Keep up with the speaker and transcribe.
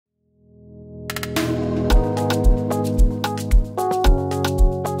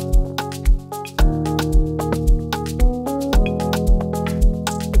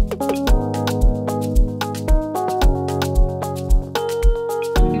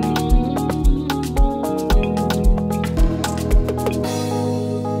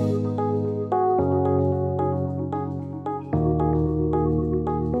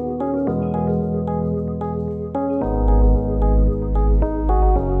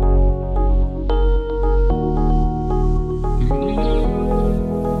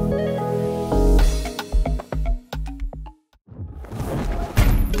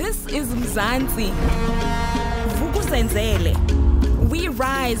Mzansi, Vukusenzele. We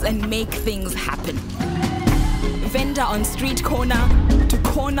rise and make things happen. Vendor on street corner to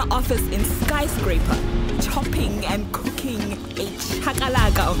corner office in skyscraper. Chopping and cooking a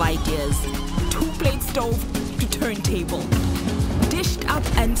chakalaka of ideas. Two-plate stove to turntable. Dished up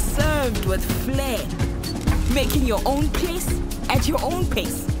and served with flair. Making your own place at your own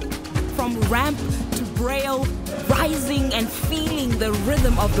pace. From ramp to braille, rising and feeling the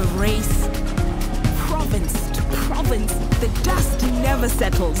rhythm of the race. Province to province, the dust never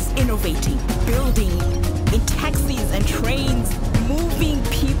settles. Innovating, building, in taxis and trains, moving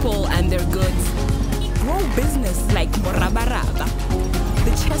people and their goods. Grow business like Morabaraba.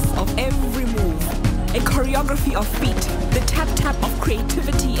 The chess of every move, a choreography of feet, the tap-tap of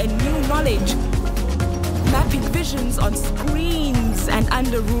creativity and new knowledge. Mapping visions on screens and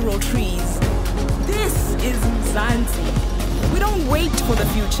under rural trees. This is Mzansi. We don't wait for the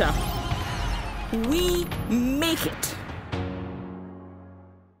future. We make it.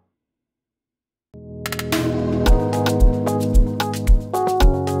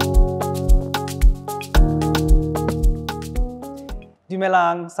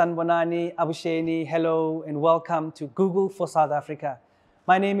 Dumelang, Sanbonani, Abusheni, hello and welcome to Google for South Africa.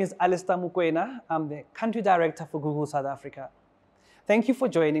 My name is Alistair Mukwena. I'm the Country Director for Google South Africa. Thank you for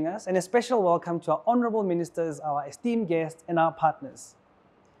joining us and a special welcome to our honorable ministers, our esteemed guests and our partners.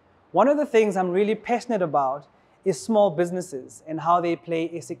 One of the things I'm really passionate about is small businesses and how they play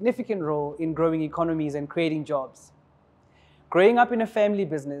a significant role in growing economies and creating jobs. Growing up in a family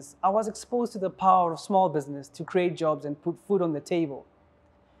business, I was exposed to the power of small business to create jobs and put food on the table.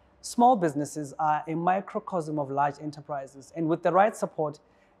 Small businesses are a microcosm of large enterprises, and with the right support,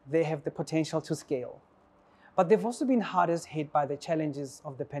 they have the potential to scale. But they've also been hardest hit by the challenges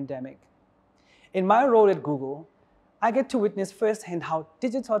of the pandemic. In my role at Google, I get to witness firsthand how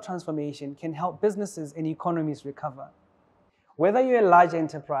digital transformation can help businesses and economies recover. Whether you're a large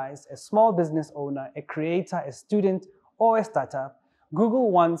enterprise, a small business owner, a creator, a student, or a startup, Google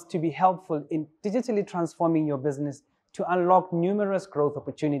wants to be helpful in digitally transforming your business to unlock numerous growth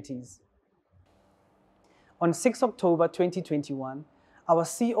opportunities. On 6 October 2021, our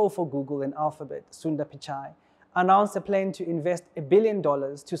CEO for Google and Alphabet, Sundar Pichai, announced a plan to invest $1 billion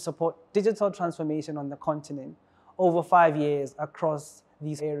to support digital transformation on the continent over 5 years across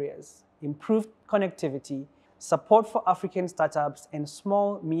these areas: improved connectivity, support for African startups and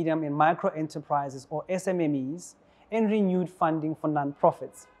small, medium, and micro enterprises or SMMEs, and renewed funding for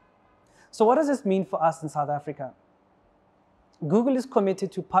nonprofits. So what does this mean for us in South Africa? Google is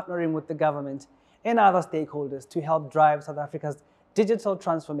committed to partnering with the government and other stakeholders to help drive South Africa's digital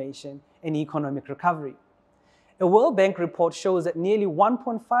transformation and economic recovery. A World Bank report shows that nearly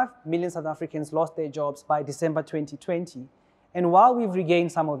 1.5 million South Africans lost their jobs by December 2020. And while we've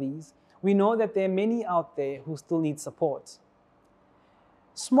regained some of these, we know that there are many out there who still need support.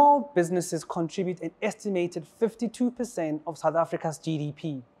 Small businesses contribute an estimated 52% of South Africa's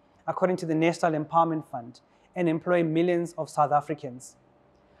GDP, according to the National Empowerment Fund, and employ millions of South Africans.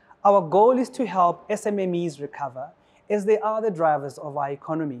 Our goal is to help SMMEs recover, as they are the drivers of our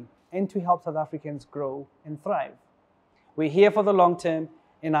economy, and to help South Africans grow and thrive. We're here for the long term,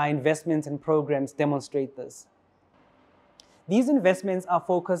 and our investments and programs demonstrate this. These investments are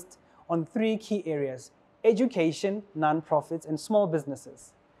focused on 3 key areas: education, nonprofits, and small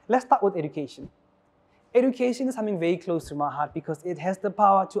businesses. Let's start with education. Education is something very close to my heart because it has the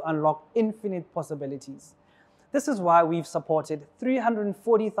power to unlock infinite possibilities. This is why we've supported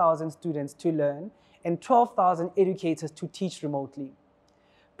 340,000 students to learn and 12,000 educators to teach remotely.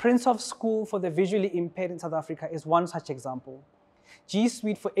 Prince of School for the Visually Impaired in South Africa is one such example. G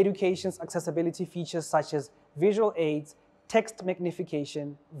Suite for Education's accessibility features such as visual aids, text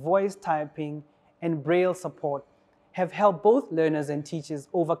magnification, voice typing, and Braille support have helped both learners and teachers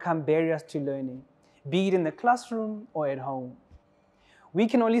overcome barriers to learning, be it in the classroom or at home. We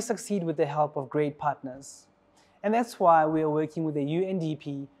can only succeed with the help of great partners. And that's why we are working with the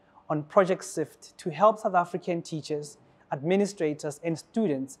UNDP on Project SIFT to help South African teachers, administrators, and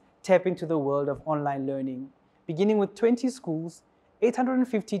students tap into the world of online learning, beginning with 20 schools,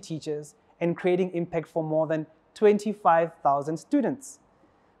 850 teachers, and creating impact for more than 25,000 students.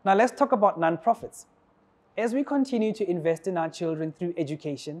 Now let's talk about nonprofits. As we continue to invest in our children through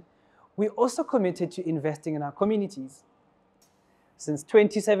education, we're also committed to investing in our communities. Since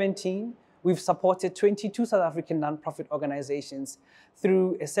 2017, we've supported 22 South African nonprofit organizations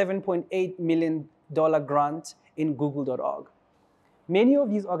through a $7.8 million grant in google.org. Many of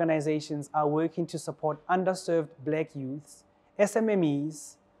these organizations are working to support underserved Black youths,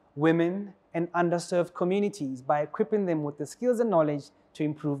 SMMEs, women, and underserved communities by equipping them with the skills and knowledge to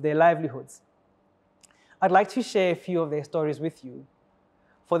improve their livelihoods. I'd like to share a few of their stories with you.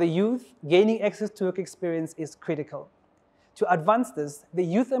 For the youth, gaining access to work experience is critical. To advance this, the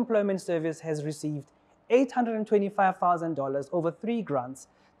Youth Employment Service has received $825,000 over 3 grants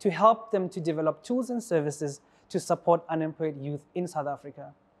to help them to develop tools and services to support unemployed youth in South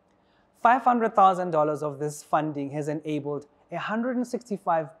Africa. $500,000 of this funding has enabled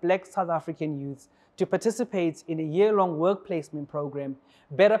 165 Black South African youths to participate in a year-long work placement program,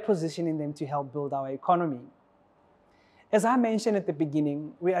 better positioning them to help build our economy. As I mentioned at the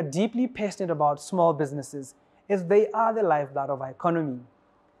beginning, we are deeply passionate about small businesses as they are the lifeblood of our economy.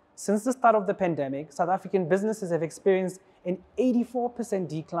 Since the start of the pandemic, South African businesses have experienced an 84%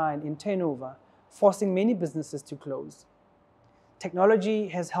 decline in turnover, forcing many businesses to close. Technology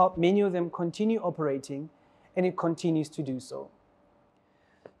has helped many of them continue operating, and it continues to do so.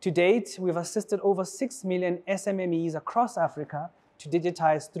 To date, we've assisted over 6 million SMMEs across Africa to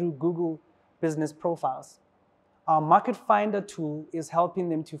digitize through Google Business Profiles. Our Market Finder tool is helping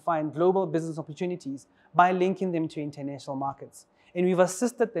them to find global business opportunities by linking them to international markets. And we've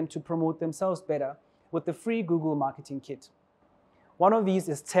assisted them to promote themselves better with the free Google Marketing Kit. One of these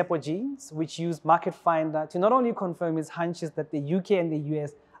is Tepo Jeans, which use Market Finder to not only confirm its hunches that the UK and the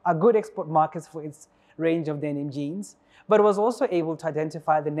US are good export markets for its range of denim jeans, but was also able to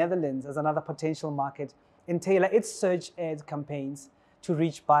identify the Netherlands as another potential market and tailor its search ad campaigns to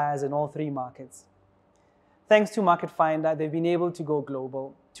reach buyers in all 3 markets. Thanks to Market Finder, they've been able to go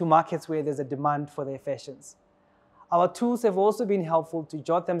global to markets where there's a demand for their fashions. Our tools have also been helpful to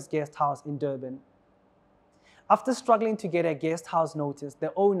Jotham's Guest House in Durban. After struggling to get a guest house notice,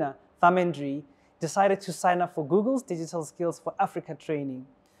 the owner, Thamendri, decided to sign up for Google's Digital Skills for Africa training.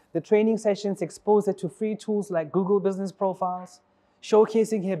 The training sessions exposed her to free tools like Google Business Profiles,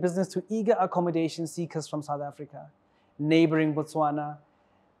 showcasing her business to eager accommodation seekers from South Africa, neighboring Botswana,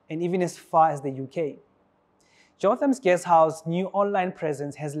 and even as far as the UK. Jotham's Guest House's new online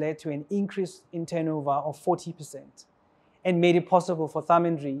presence has led to an increase in turnover of 40% and made it possible for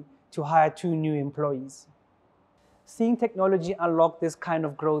Thamendri to hire 2 new employees. Seeing technology unlock this kind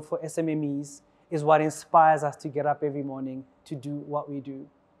of growth for SMMEs is what inspires us to get up every morning to do what we do.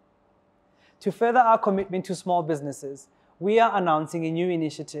 To further our commitment to small businesses, we are announcing a new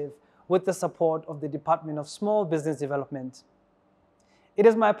initiative with the support of the Department of Small Business Development. It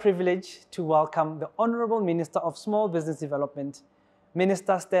is my privilege to welcome the Honorable Minister of Small Business Development,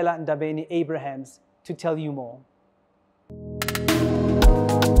 Minister Stella Ndabeni-Abrahams, to tell you more.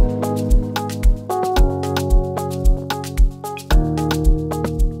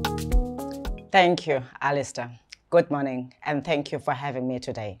 Thank you, Alistair. Good morning, and thank you for having me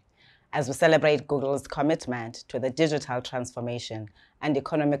today as we celebrate Google's commitment to the digital transformation and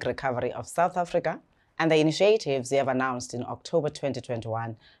economic recovery of South Africa and the initiatives they have announced in October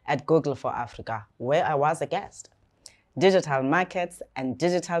 2021 at Google for Africa, where I was a guest. Digital markets and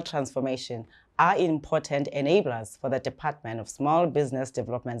digital transformation are important enablers for the Department of Small Business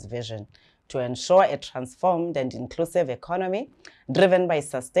Development's vision to ensure a transformed and inclusive economy driven by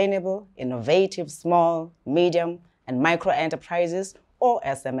sustainable, innovative small, medium, and micro enterprises, or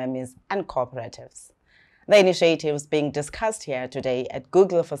SMMEs, and cooperatives. The initiatives being discussed here today at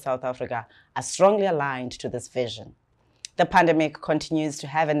Google for South Africa are strongly aligned to this vision. The pandemic continues to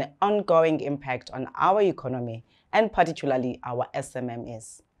have an ongoing impact on our economy and particularly our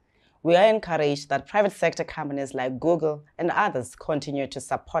SMMEs. We are encouraged that private sector companies like Google and others continue to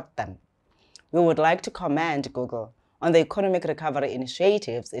support them. We would like to commend Google on the economic recovery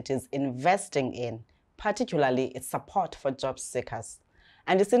initiatives it is investing in, particularly its support for job seekers,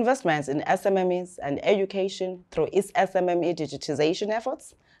 and its investments in SMMEs and education through its SMME digitization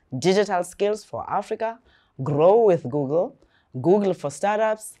efforts, Digital Skills for Africa, Grow with Google, Google for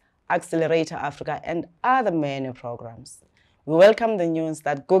Startups, Accelerator Africa, and other many programs. We welcome the news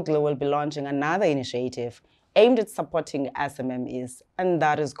that Google will be launching another initiative aimed at supporting SMMEs, and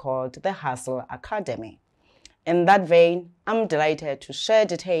that is called the Hustle Academy. In that vein, I'm delighted to share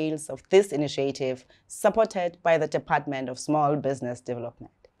details of this initiative supported by the Department of Small Business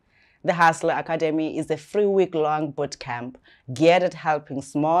Development. The Hustle Academy is a 3-week-long boot camp geared at helping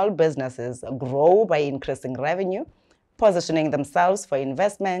small businesses grow by increasing revenue, positioning themselves for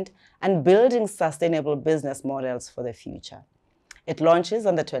investment, and building sustainable business models for the future. It launches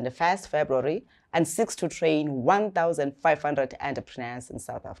on the 21st February and seeks to train 1,500 entrepreneurs in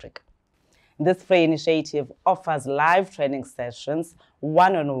South Africa. This free initiative offers live training sessions,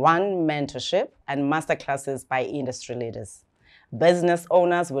 one-on-one mentorship, and masterclasses by industry leaders. Business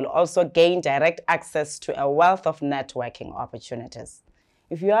owners will also gain direct access to a wealth of networking opportunities.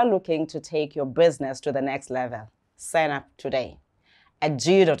 If you are looking to take your business to the next level, sign up today at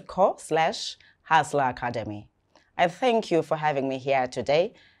g.co/hustleacademy. Hustler Academy. I thank you for having me here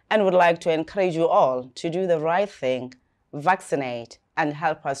today and would like to encourage you all to do the right thing, vaccinate, and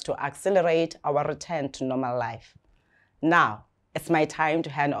help us to accelerate our return to normal life. Now, it's my time to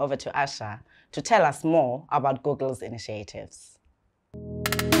hand over to Asha to tell us more about Google's initiatives.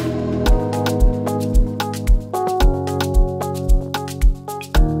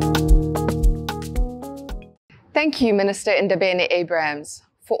 Thank you, Minister Ndabeni Abrahams,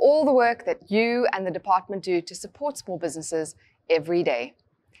 for all the work that you and the department do to support small businesses every day.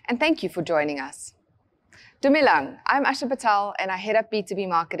 And thank you for joining us. Dumelang, I'm Asha Patel and I head up B2B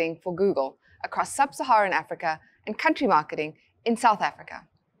marketing for Google across sub-Saharan Africa and country marketing in South Africa.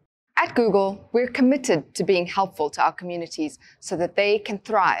 At Google, we're committed to being helpful to our communities so that they can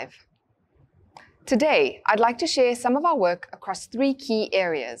thrive. Today, I'd like to share some of our work across 3 key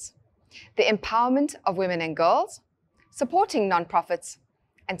areas: the empowerment of women and girls, supporting nonprofits,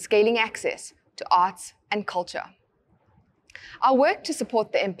 and scaling access to arts and culture. Our work to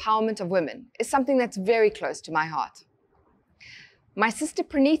support the empowerment of women is something that's very close to my heart. My sister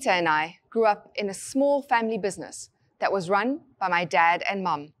Pranita and I grew up in a small family business that was run by my dad and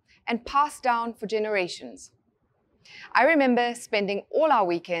mum and passed down for generations. I remember spending all our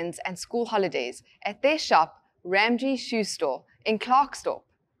weekends and school holidays at their shop, Ramji Shoe Store in Klerksdorp.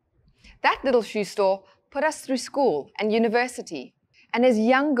 That little shoe store put us through school and university, and as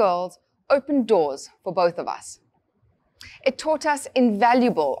young girls, opened doors for both of us. It taught us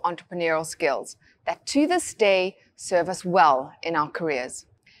invaluable entrepreneurial skills that to this day serve us well in our careers.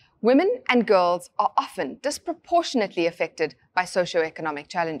 Women and girls are often disproportionately affected by socioeconomic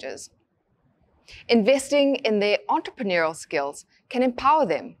challenges. Investing in their entrepreneurial skills can empower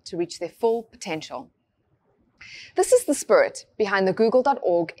them to reach their full potential. This is the spirit behind the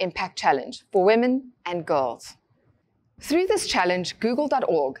Google.org Impact Challenge for women and girls. Through this challenge,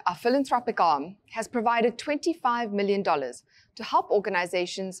 Google.org, our philanthropic arm, has provided $25 million to help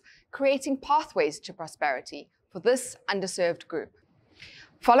organizations creating pathways to prosperity for this underserved group.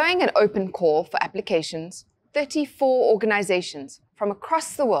 Following an open call for applications, 34 organizations from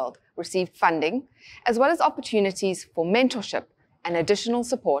across the world received funding, as well as opportunities for mentorship and additional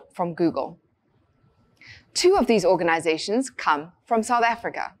support from Google. 2 of these organizations come from South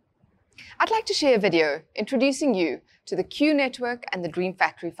Africa. I'd like to share a video introducing you to the Q Network and the Dream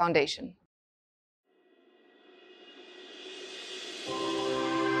Factory Foundation.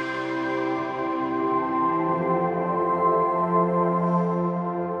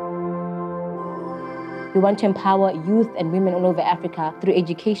 We want to empower youth and women all over Africa through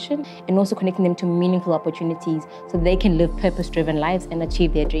education and also connecting them to meaningful opportunities so they can live purpose-driven lives and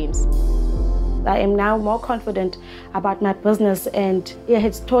achieve their dreams. I am now more confident about my business, and it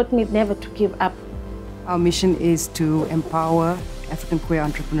has taught me never to give up. Our mission is to empower African queer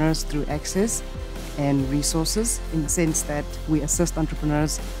entrepreneurs through access and resources, in the sense that we assist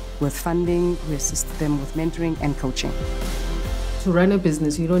entrepreneurs with funding, we assist them with mentoring and coaching. To run a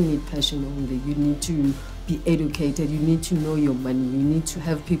business, you don't need passion only. You need to be educated, you need to know your money, you need to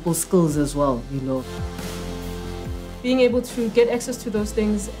have people skills as well, you know. Being able to get access to those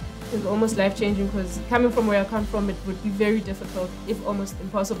things is almost life-changing, because coming from where I come from, it would be very difficult, if almost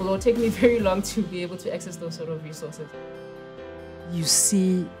impossible, or take me very long to be able to access those sort of resources. You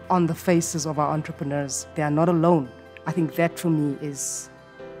see on the faces of our entrepreneurs, they are not alone. I think that for me is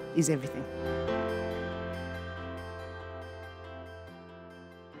everything.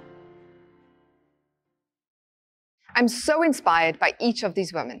 I'm so inspired by each of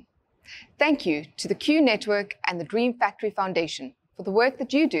these women. Thank you to the Q Network and the Dream Factory Foundation for the work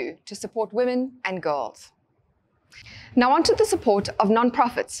that you do to support women and girls. Now on to the support of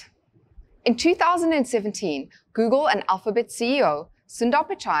nonprofits. In 2017, Google and Alphabet CEO Sundar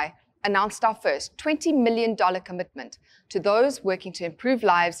Pichai announced our first $20 million commitment to those working to improve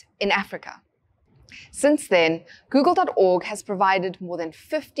lives in Africa. Since then, Google.org has provided more than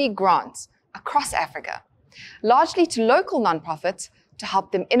 50 grants across Africa, largely to local nonprofits to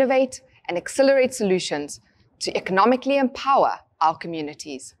help them innovate and accelerate solutions to economically empower our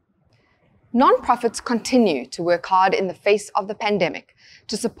communities. Nonprofits continue to work hard in the face of the pandemic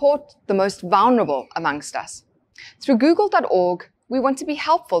to support the most vulnerable amongst us. Through Google.org, we want to be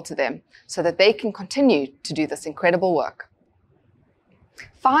helpful to them so that they can continue to do this incredible work.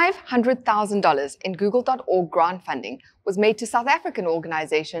 $500,000 in Google.org grant funding was made to South African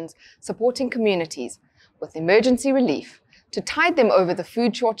organizations supporting communities with emergency relief to tide them over the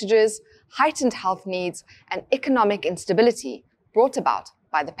food shortages, heightened health needs, and economic instability brought about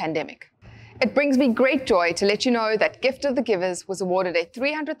by the pandemic. It brings me great joy to let you know that Gift of the Givers was awarded a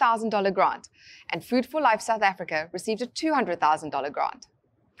 $300,000 grant, and Food for Life South Africa received a $200,000 grant.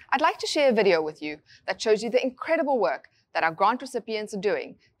 I'd like to share a video with you that shows you the incredible work that our grant recipients are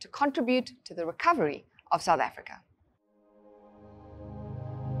doing to contribute to the recovery of South Africa.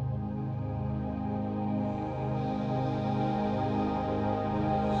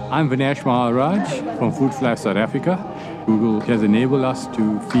 I'm Vinesh Maharaj from Food for Life South Africa. Google has enabled us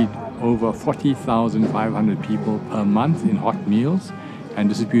to feed over 40,500 people per month in hot meals and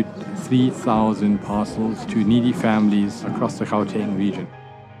distribute 3,000 parcels to needy families across the Gauteng region.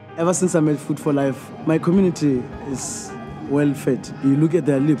 Ever since I made Food for Life, my community is well fed. You look at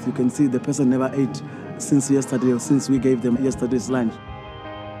their lips, you can see the person never ate since yesterday or since we gave them yesterday's lunch.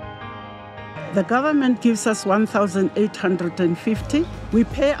 The government gives us 1,850. We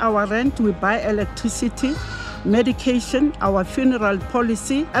pay our rent, we buy electricity, medication, our funeral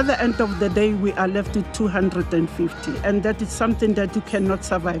policy. At the end of the day, we are left with 250, and that is something that you cannot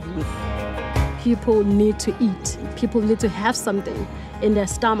survive with. People need to eat. People need to have something in their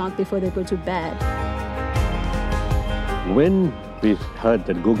stomach before they go to bed. When we heard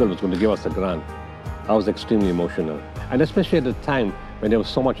that Google was going to give us a grant, I was extremely emotional. And especially at a time when there was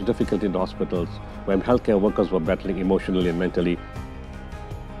so much difficulty in the hospitals, when healthcare workers were battling emotionally and mentally.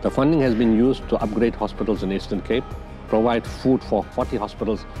 The funding has been used to upgrade hospitals in Eastern Cape, provide food for 40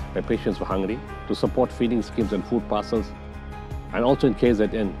 hospitals where patients were hungry, to support feeding schemes and food parcels. And also in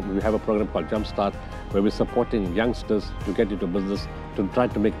KZN, we have a program called Jumpstart, where we're supporting youngsters to get into business, to try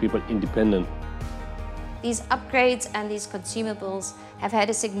to make people independent. These upgrades and these consumables have had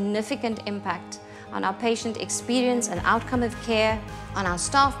a significant impact on our patient experience and outcome of care, on our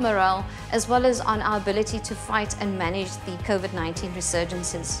staff morale, as well as on our ability to fight and manage the COVID-19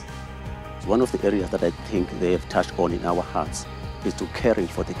 resurgences. One of the areas that I think they have touched on in our hearts is to caring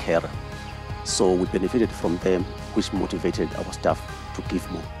for the carer. So we benefited from them, which motivated our staff to give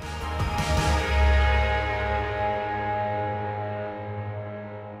more.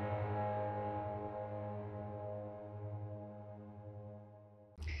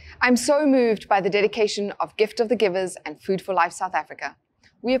 I'm so moved by the dedication of Gift of the Givers and Food for Life South Africa.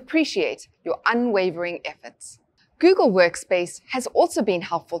 We appreciate your unwavering efforts. Google Workspace has also been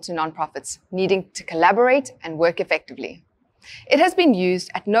helpful to nonprofits needing to collaborate and work effectively. It has been used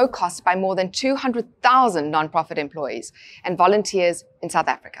at no cost by more than 200,000 nonprofit employees and volunteers in South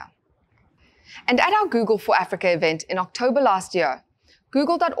Africa. And at our Google for Africa event in October last year,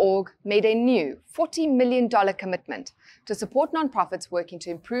 Google.org made a new $40 million commitment to support nonprofits working to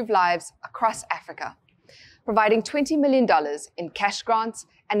improve lives across Africa, providing $20 million in cash grants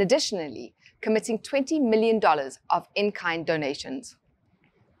and additionally committing $20 million of in-kind donations.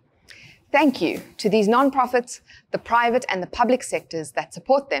 Thank you to these nonprofits, the private and the public sectors that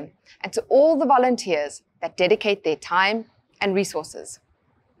support them, and to all the volunteers that dedicate their time and resources.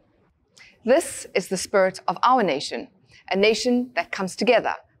 This is the spirit of our nation, a nation that comes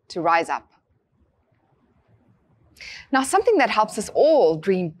together to rise up. Now, something that helps us all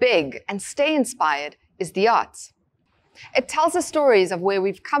dream big and stay inspired is the arts. It tells us stories of where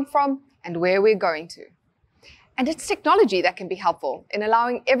we've come from and where we're going to. And it's technology that can be helpful in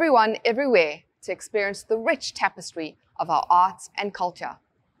allowing everyone, everywhere, to experience the rich tapestry of our arts and culture.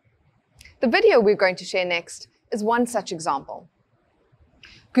 The video we're going to share next is one such example.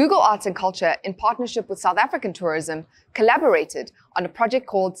 Google Arts and Culture, in partnership with South African Tourism, collaborated on a project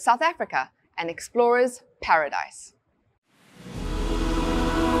called South Africa, an Explorer's Paradise.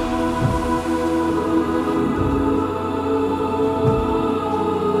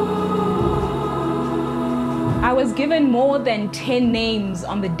 I was given more than 10 names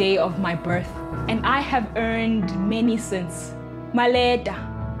on the day of my birth, and I have earned many since. Maleta,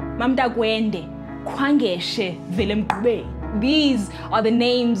 Mamdakwende, Kwangeshe, Vilemkube. These are the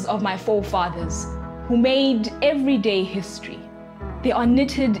names of my forefathers who made everyday history. They are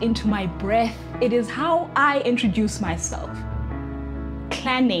knitted into my breath. It is how I introduce myself.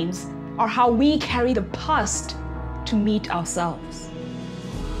 Clan names are how we carry the past to meet ourselves.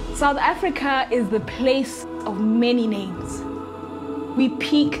 South Africa is the place of many names. We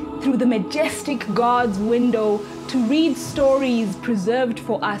peek through the majestic God's window to read stories preserved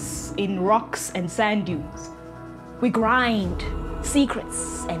for us in rocks and sand dunes. We grind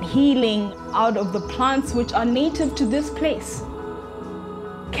secrets and healing out of the plants which are native to this place.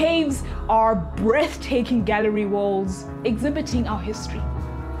 Caves are breathtaking gallery walls exhibiting our history.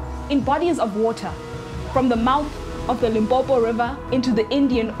 In bodies of water, from the mouth of the Limpopo River into the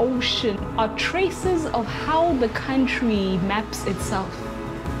Indian Ocean, are traces of how the country maps itself.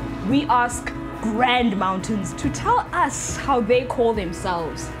 We ask grand mountains to tell us how they call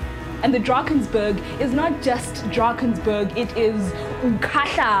themselves. And the Drakensberg is not just Drakensberg, it is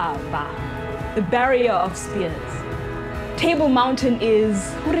Ukhahlaba, the barrier of spears. Table Mountain is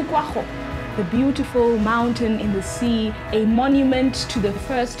Hurikwaho, the beautiful mountain in the sea, a monument to the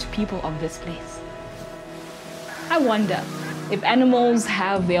first people of this place. I wonder if animals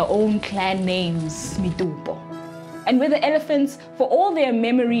have their own clan names, Mitupo, and whether elephants, for all their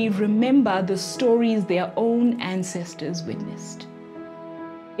memory, remember the stories their own ancestors witnessed.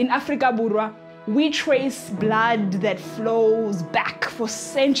 In Africa Burwa, we trace blood that flows back for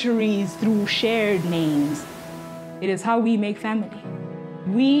centuries through shared names. It is how we make family.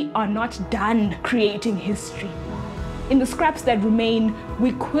 We are not done creating history. In the scraps that remain,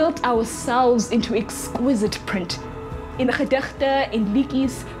 we quilt ourselves into exquisite print. In gedichte, in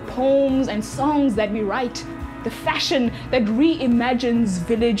liedjies, poems, and songs that we write, the fashion that reimagines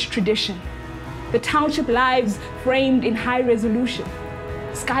village tradition, the township lives framed in high resolution,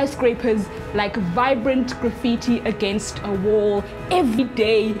 skyscrapers like vibrant graffiti against a wall every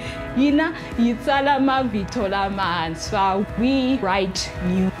day. Yina yitsalama vitolama, and so we write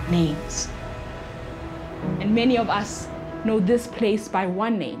new names. And many of us know this place by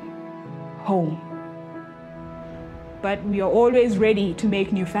one name, home. But we are always ready to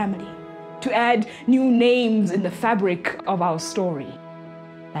make new family, to add new names in the fabric of our story,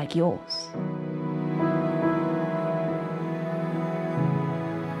 like yours.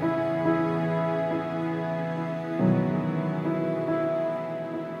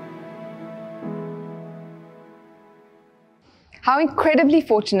 How incredibly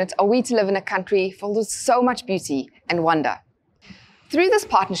fortunate are we to live in a country filled with so much beauty and wonder. Through this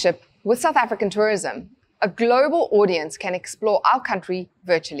partnership with South African tourism, a global audience can explore our country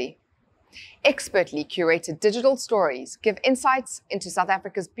virtually. Expertly curated digital stories give insights into South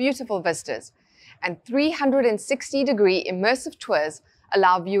Africa's beautiful vistas, and 360-degree immersive tours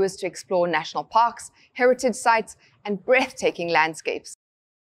allow viewers to explore national parks, heritage sites, and breathtaking landscapes.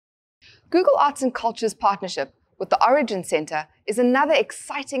 Google Arts and Culture's partnership with the Origin Center is another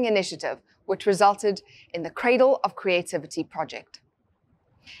exciting initiative which resulted in the Cradle of Creativity project.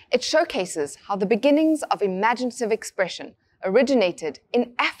 It showcases how the beginnings of imaginative expression originated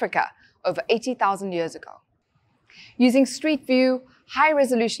in Africa over 80,000 years ago. Using street view,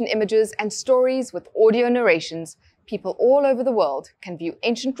 high-resolution images, and stories with audio narrations, people all over the world can view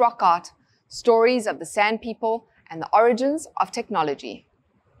ancient rock art, stories of the Sand People, and the origins of technology.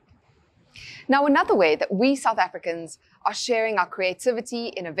 Now, another way that we South Africans are sharing our creativity,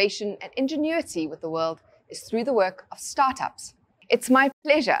 innovation, and ingenuity with the world is through the work of startups. It's my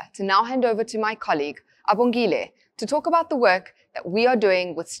pleasure to now hand over to my colleague, Abongile, to talk about the work that we are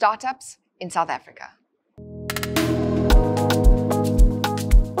doing with startups in South Africa.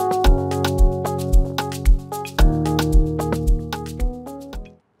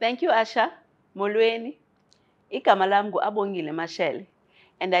 Thank you, Asha. Molweni. Igama lam ngu-Abongile Mashele,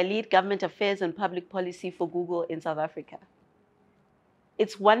 and I lead Government Affairs and Public Policy for Google in South Africa.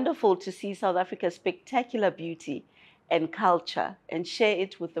 It's wonderful to see South Africa's spectacular beauty and culture and share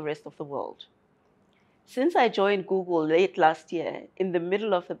it with the rest of the world. Since I joined Google late last year, in the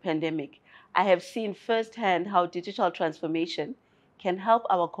middle of the pandemic, I have seen firsthand how digital transformation can help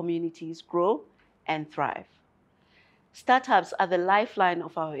our communities grow and thrive. Startups are the lifeline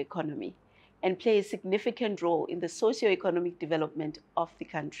of our economy and play a significant role in the socio-economic development of the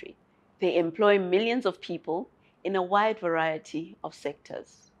country. They employ millions of people in a wide variety of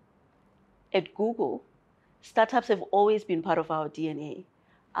sectors. At Google, startups have always been part of our DNA.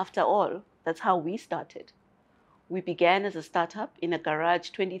 After all, that's how we started. We began as a startup in a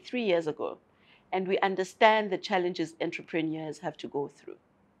garage 23 years ago, and we understand the challenges entrepreneurs have to go through.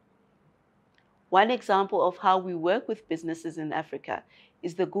 One example of how we work with businesses in Africa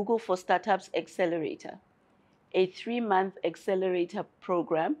is the Google for Startups Accelerator, a 3-month accelerator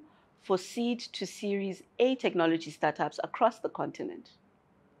program for seed to Series A technology startups across the continent.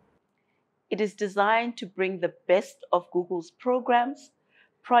 It is designed to bring the best of Google's programs,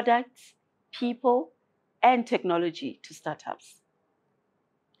 products, people, and technology to startups.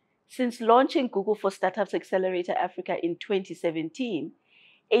 Since launching Google for Startups Accelerator Africa in 2017,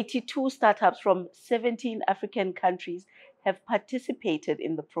 82 startups from 17 African countries have participated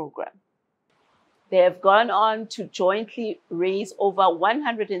in the program. They have gone on to jointly raise over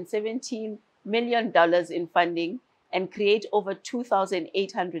 $117 million in funding and create over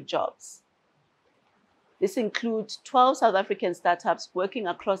 2,800 jobs. This includes 12 South African startups working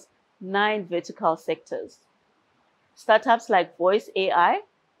across 9 vertical sectors. Startups like Voice AI,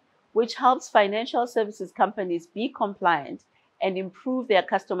 which helps financial services companies be compliant and improve their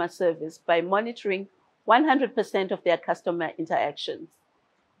customer service by monitoring 100% of their customer interactions.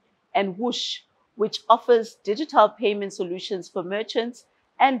 And Whoosh, which offers digital payment solutions for merchants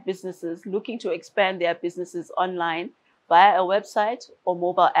and businesses looking to expand their businesses online via a website or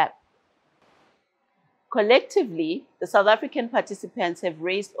mobile app. Collectively, the South African participants have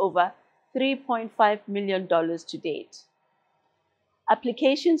raised over $3.5 million to date.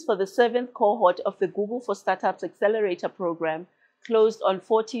 Applications for the 7th cohort of the Google for Startups Accelerator program closed on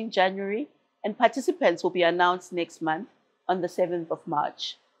 14 January, and participants will be announced next month on the 7th of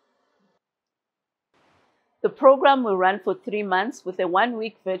March. The program will run for 3 months with a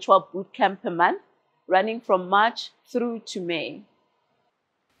 1-week virtual bootcamp per month, running from March through to May.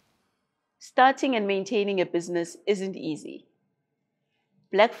 Starting and maintaining a business isn't easy.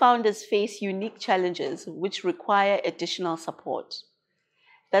 Black founders face unique challenges which require additional support.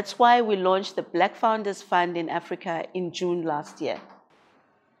 That's why we launched the Black Founders Fund in Africa in June last year.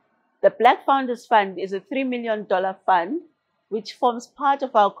 The Black Founders Fund is a $3 million fund which forms part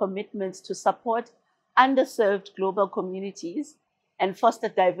of our commitments to support underserved global communities and foster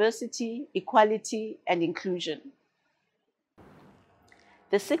diversity, equality, and inclusion.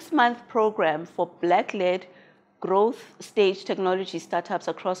 The 6-month program for Black-led growth stage technology startups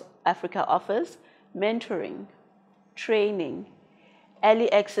across Africa offers mentoring, training,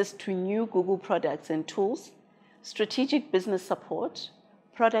 early access to new Google products and tools, strategic business support,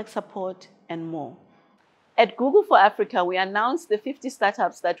 product support, and more. At Google for Africa, we announced the 50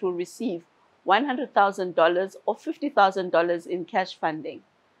 startups that will receive $100,000 or $50,000 in cash funding,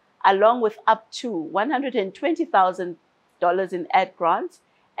 along with up to $120,000 in ad grants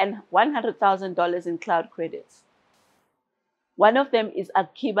and $100,000 in cloud credits. One of them is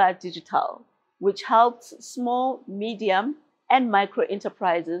Akiba Digital, which helps small, medium, and micro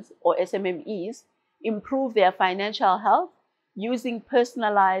enterprises, or SMMEs, improve their financial health using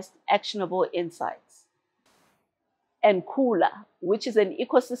personalized, actionable insights. And Kula, which is an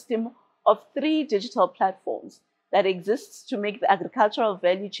ecosystem of 3 digital platforms that exists to make the agricultural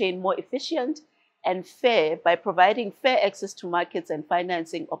value chain more efficient and fair by providing fair access to markets and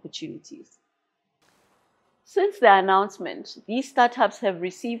financing opportunities. Since the announcement, these startups have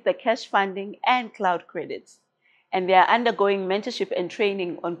received the cash funding and cloud credits, and they are undergoing mentorship and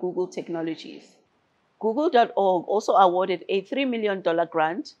training on Google technologies. Google.org also awarded a $3 million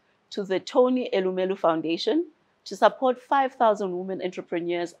grant to the Tony Elumelu Foundation to support 5,000 women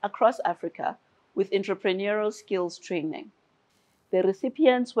entrepreneurs across Africa with entrepreneurial skills training. The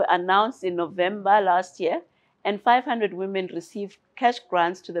recipients were announced in November last year, and 500 women received cash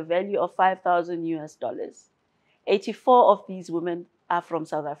grants to the value of $5,000. 84 of these women are from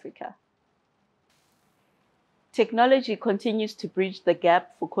South Africa. Technology continues to bridge the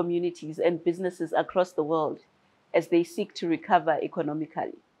gap for communities and businesses across the world as they seek to recover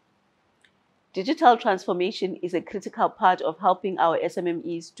economically. Digital transformation is a critical part of helping our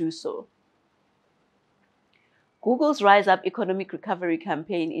SMMEs do so. Google's Rise Up Economic Recovery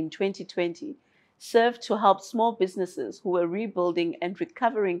campaign in 2020 served to help small businesses who were rebuilding and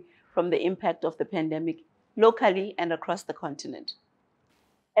recovering from the impact of the pandemic locally and across the continent.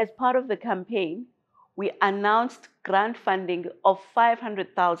 As part of the campaign, we announced grant funding of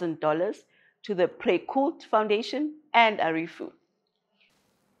 $500,000 to the Prekult Foundation and Arifu.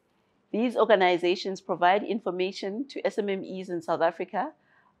 These organizations provide information to SMMEs in South Africa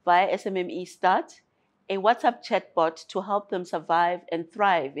via SMME Start, a WhatsApp chatbot to help them survive and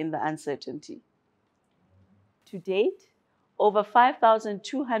thrive in the uncertainty. To date, over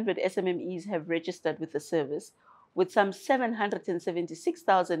 5,200 SMMEs have registered with the service, with some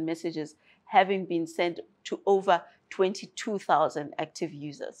 776,000 messages having been sent to over 22,000 active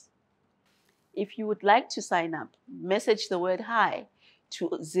users. If you would like to sign up, message the word HI to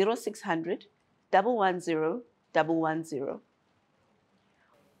 0600 110 110.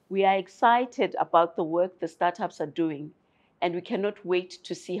 We are excited about the work the startups are doing, and we cannot wait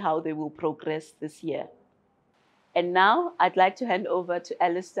to see how they will progress this year. And now I'd like to hand over to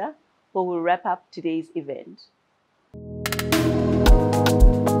Alistair, who will wrap up today's event.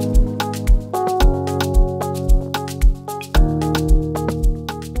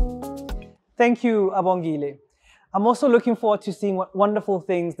 Thank you, Abongile. I'm also looking forward to seeing what wonderful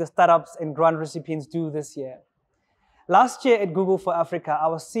things the startups and grant recipients do this year. Last year at Google for Africa,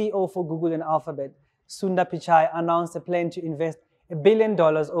 our CEO for Google and Alphabet, Sundar Pichai, announced a plan to invest $1 billion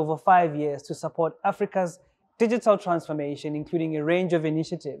over 5 years to support Africa's digital transformation, including a range of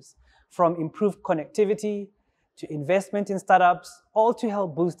initiatives, from improved connectivity to investment in startups, all to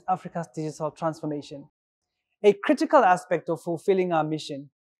help boost Africa's digital transformation. A critical aspect of fulfilling our mission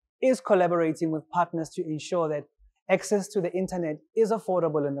is collaborating with partners to ensure that access to the internet is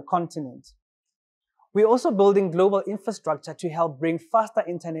affordable in the continent. We're also building global infrastructure to help bring faster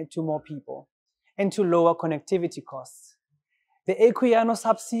internet to more people and to lower connectivity costs. The Equiano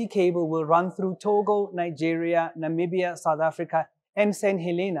subsea cable will run through Togo, Nigeria, Namibia, South Africa, and St.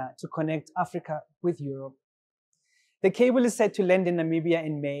 Helena to connect Africa with Europe. The cable is set to land in Namibia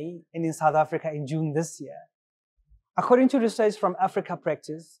in May and in South Africa in June this year. According to research from Africa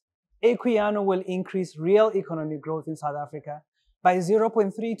Practice, Equiano will increase real economic growth in South Africa by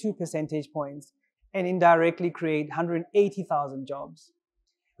 0.32 percentage points and indirectly create 180,000 jobs.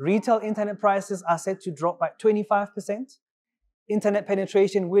 Retail internet prices are set to drop by 25%. Internet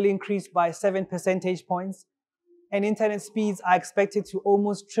penetration will increase by 7 percentage points, and internet speeds are expected to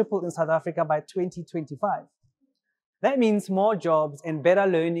almost triple in South Africa by 2025. That means more jobs and better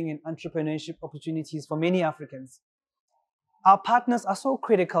learning and entrepreneurship opportunities for many Africans. Our partners are so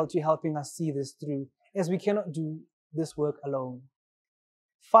critical to helping us see this through, as we cannot do this work alone.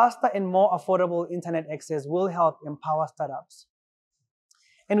 Faster and more affordable internet access will help empower startups.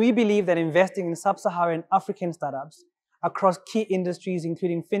 And we believe that investing in sub-Saharan African startups across key industries,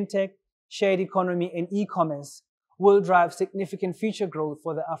 including fintech, shared economy, and e-commerce, will drive significant future growth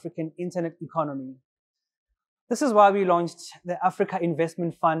for the African internet economy. This is why we launched the Africa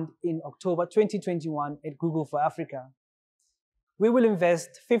Investment Fund in October 2021 at Google for Africa. We will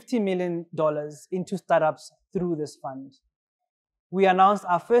invest $50 million into startups through this fund. We announced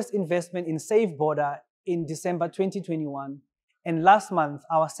our first investment in SafeBorder in December 2021, and last month,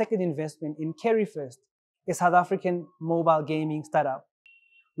 our second investment in CarryFirst, a South African mobile gaming startup.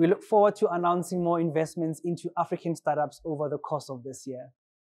 We look forward to announcing more investments into African startups over the course of this year.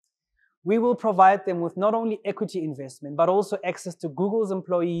 We will provide them with not only equity investment, but also access to Google's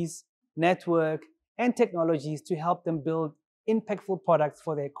employees, network, and technologies to help them build impactful products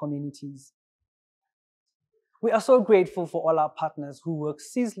for their communities. We are so grateful for all our partners who work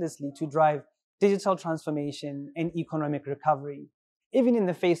ceaselessly to drive digital transformation and economic recovery, even in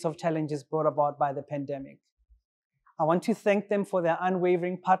the face of challenges brought about by the pandemic. I want to thank them for their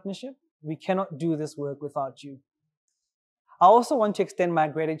unwavering partnership. We cannot do this work without you. I also want to extend my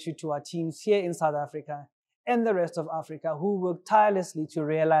gratitude to our teams here in South Africa and the rest of Africa who work tirelessly to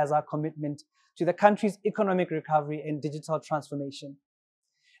realize our commitment to the country's economic recovery and digital transformation.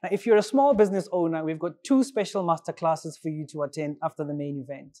 Now, if you're a small business owner, we've got 2 special masterclasses for you to attend after the main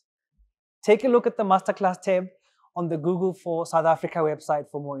event. Take a look at the masterclass tab on the Google for South Africa website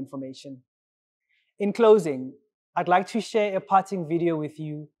for more information. In closing, I'd like to share a parting video with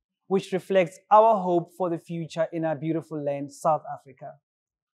you which reflects our hope for the future in our beautiful land, South Africa.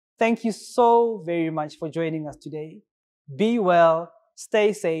 Thank you so very much for joining us today. Be well,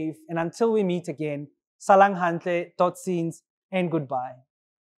 stay safe, and until we meet again, salang hantle, totsiens, and goodbye.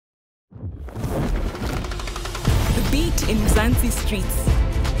 The beat in Mzansi streets,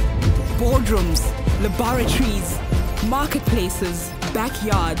 boardrooms, laboratories, marketplaces,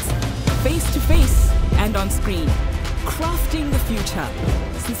 backyards, face to face and on screen, crafting the future.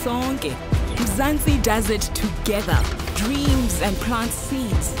 Sisonke, Mzansi does it together, dreams and plants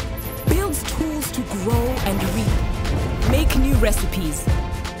seeds, builds tools to grow and reap, make new recipes,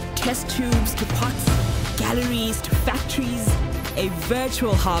 test tubes to pots, galleries to factories, a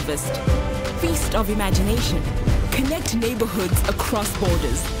virtual harvest, feast of imagination, connect neighborhoods across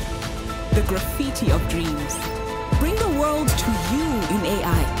borders, the graffiti of dreams. Bring the world to you in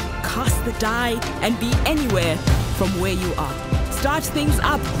AI, cast the die and be anywhere from where you are. Start things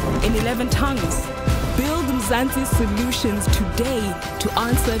up in 11 tongues. Build Mzansi solutions today to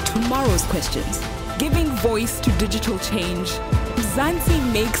answer tomorrow's questions. Giving voice to digital change,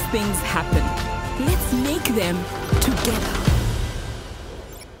 Mzansi makes things happen. Let's make them together.